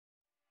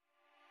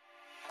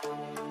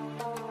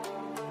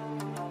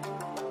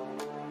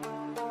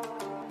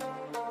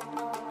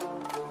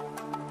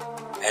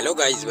Hello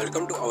guys,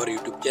 welcome to our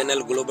YouTube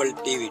channel Global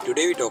TV.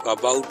 Today we talk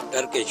about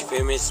Turkish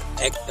famous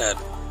actor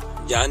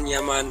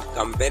Yaman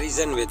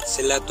comparison with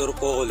Sıla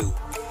Türkoğlu.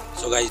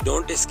 So guys,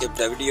 don't skip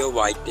the video,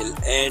 watch till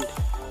end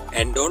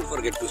and don't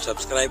forget to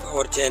subscribe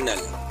our channel.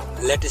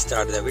 Let's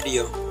start the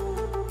video.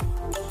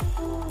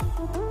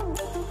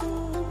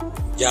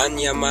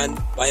 Yaman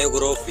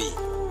biography.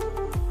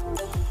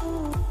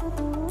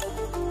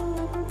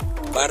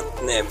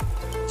 Birth name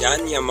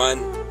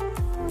Yaman.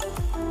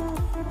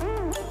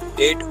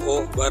 Date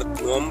of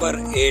birth November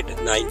 8,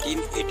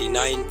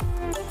 1989.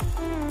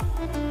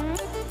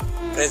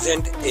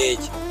 Present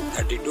age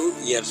 32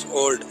 years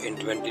old in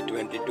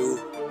 2022.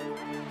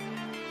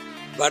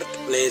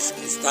 Birthplace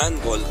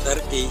Istanbul,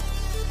 Turkey.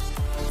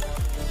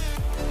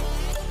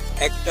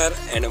 Actor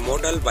and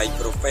model by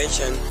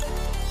profession.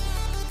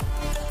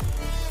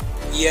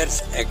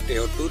 Years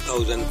active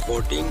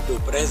 2014 to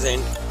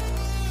present.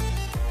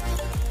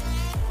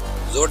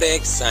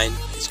 Zodiac sign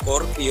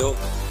Scorpio.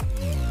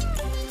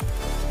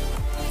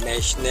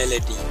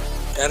 Nationality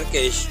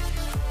Turkish.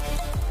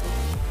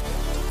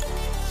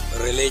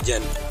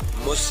 Religion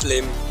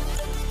Muslim.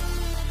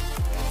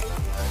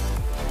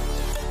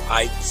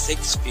 Height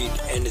 6 feet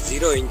and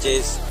 0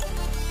 inches.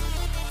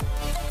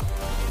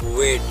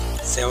 Weight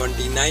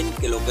 79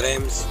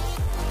 kilograms.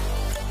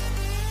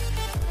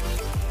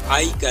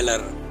 Eye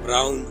color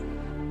brown.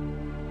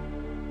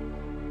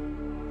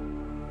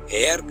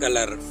 Hair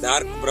color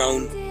dark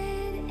brown.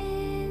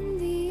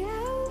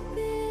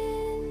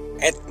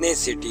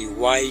 Ethnicity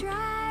white.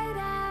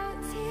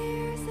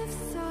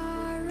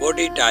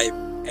 Body type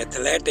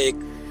athletic.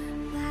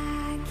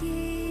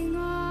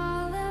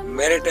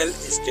 Marital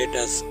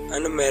status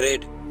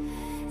unmarried.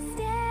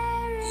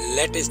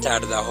 Let's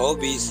start the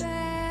hobbies.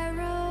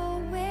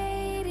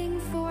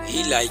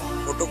 He like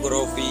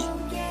photography,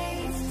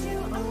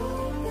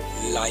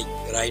 like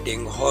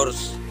riding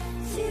horse,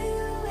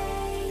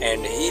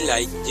 and he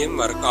like gym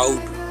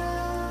workout.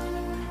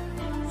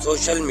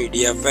 Social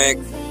media fact.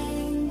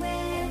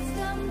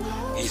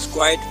 He's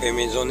quite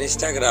famous on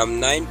Instagram,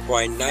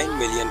 9.9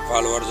 million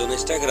followers on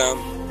Instagram.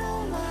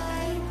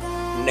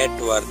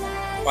 Net worth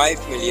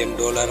 $5 million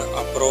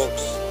approx.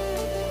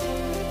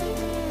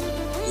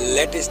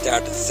 Let's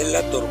start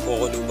Sıla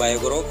Türkoğlu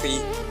biography.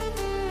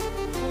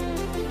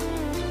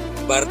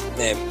 Birth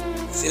name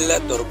Sıla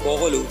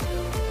Türkoğlu.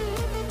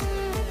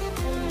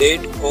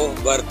 Date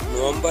of birth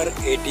November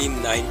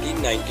 18,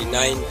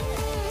 1999.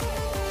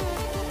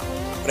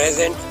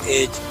 Present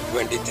age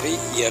 23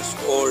 years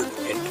old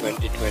in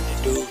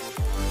 2022.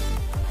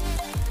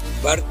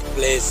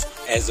 Birthplace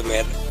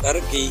Izmir,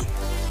 Turkey.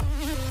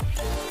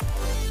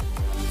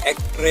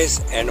 Actress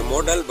and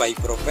model by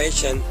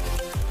profession.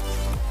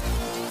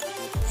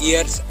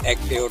 Years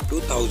active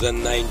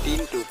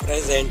 2019 to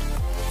present.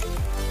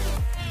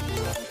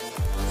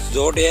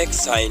 Zodiac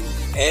sign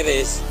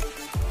Aries.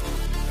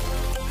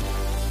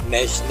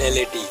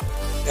 Nationality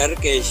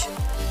Turkish.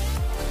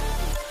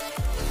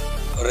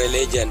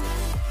 Religion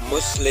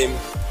Muslim.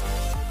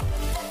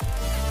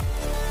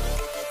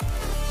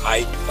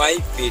 Height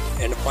 5 feet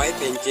and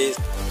 5 inches.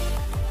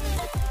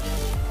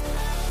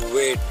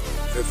 Weight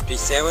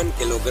 57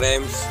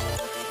 kilograms.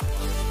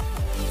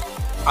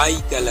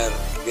 Eye color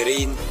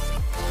green.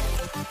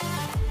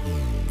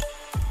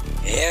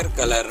 Hair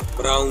color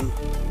brown.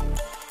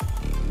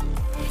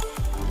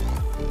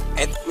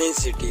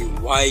 Ethnicity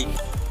white.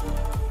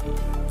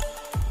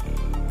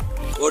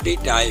 Body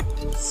type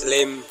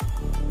slim.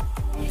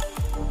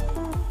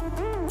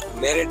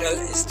 Marital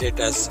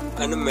status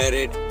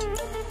unmarried.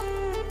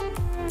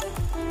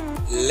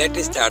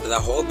 Let's start the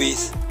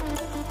hobbies.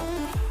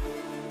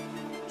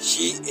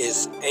 She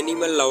is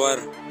animal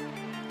lover.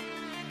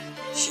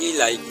 She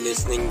like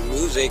listening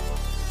music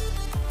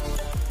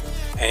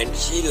and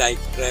she like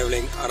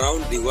traveling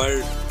around the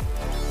world.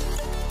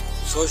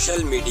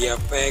 Social media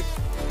fact.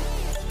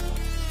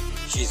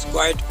 She's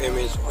quite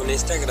famous on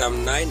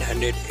Instagram,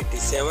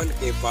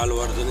 987k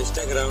followers on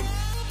Instagram.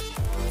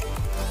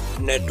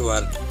 Net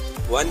worth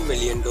 $1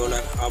 million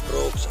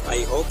approx.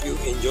 I hope you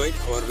enjoyed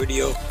our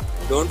video.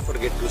 Don't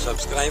forget to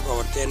subscribe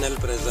our channel,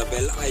 press the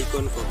bell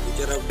icon for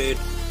future update,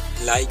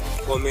 like,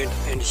 comment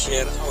and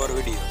share our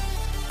video.